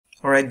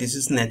Alright, this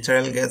is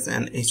natural gas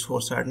and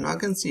H4 chart. Now I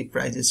can see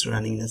price is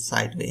running in a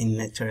sideways in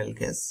natural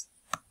gas,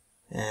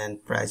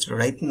 and price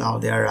right now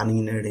they are running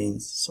in a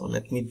range. So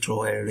let me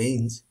draw a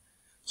range.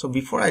 So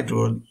before I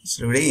draw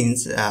this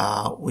range,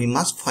 we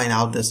must find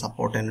out the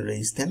support and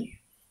resistance.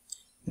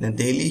 In a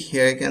daily,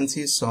 here I can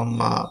see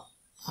some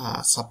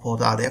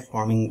support are there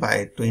forming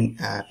by 10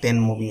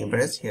 moving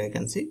average. Here I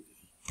can see.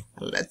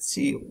 Let's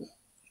see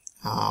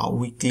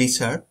weekly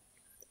chart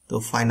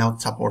to find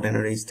out support and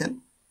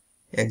resistance.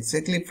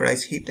 Exactly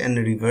price hit and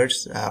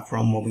reverse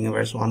from moving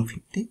average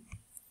 150,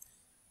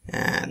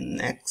 and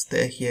next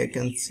here you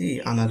can see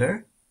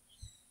another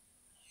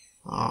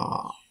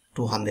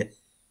 200.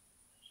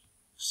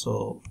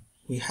 So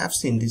we have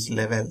seen this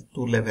level,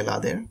 two level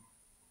are there.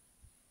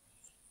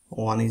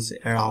 One is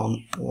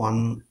around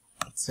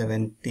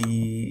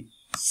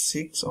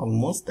 176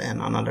 almost,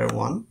 and another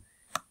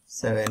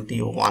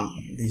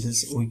 171. This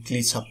is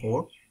weekly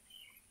support.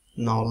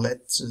 Now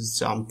let's just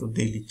jump to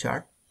daily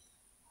chart.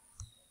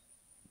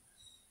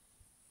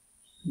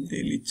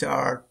 Daily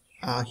chart,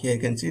 here you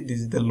can see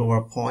this is the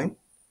lower point,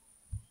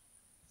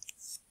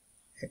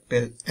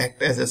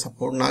 act as a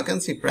support. Now you can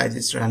see price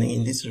is running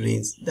in this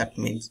range. That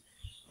means,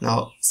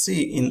 now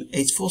see in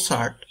H4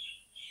 chart,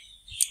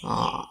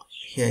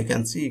 here you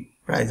can see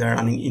price are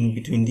running in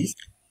between this.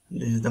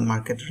 This is the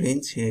market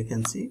range. Here you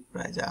can see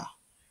price are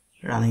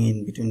running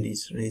in between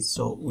this range.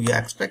 So we are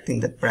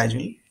expecting that price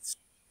will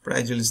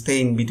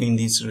stay in between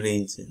this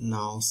range.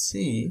 Now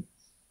see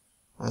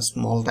a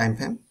small time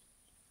frame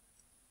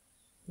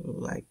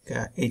like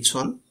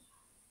H1.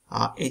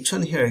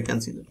 H1 here you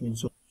can see. Let me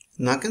zoom.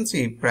 Now you can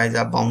see price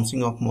are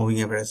bouncing off moving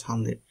average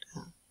 100.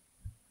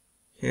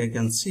 Here you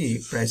can see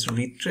price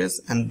retrace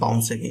and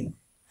bounce again.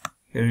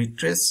 Here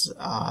retrace,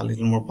 a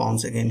little more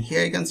bounce again.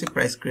 Here you can see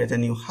price create a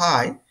new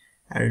high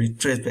and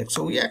retrace back.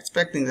 So we are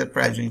expecting that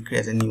price will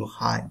create a new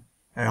high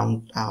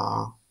around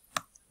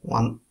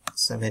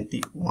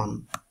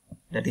 171.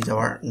 That is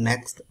our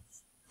next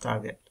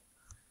target.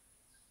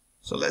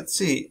 So let's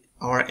see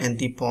our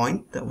entry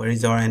point. Where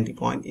is our entry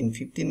point? In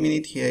 15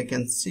 minutes, here you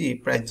can see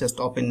price just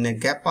open a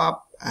gap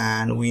up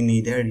and we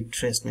need a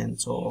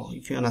retracement. So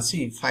if you wanna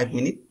see 5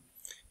 minutes,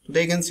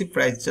 today you can see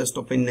price just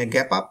open a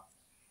gap up,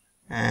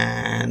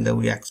 and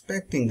we are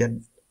expecting that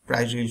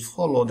price will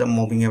follow the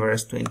moving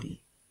average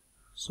 20.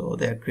 So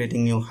they are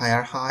creating new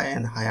higher high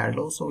and higher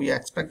low. So we are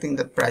expecting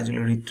that price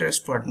will retrace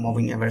toward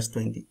moving average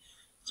 20.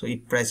 So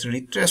if price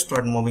retrace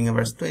toward moving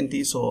average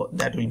 20, so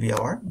that will be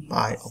our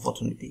buy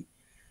opportunity.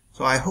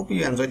 So I hope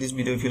you enjoyed this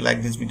video. If you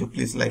like this video,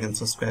 please like and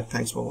subscribe.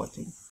 Thanks for watching.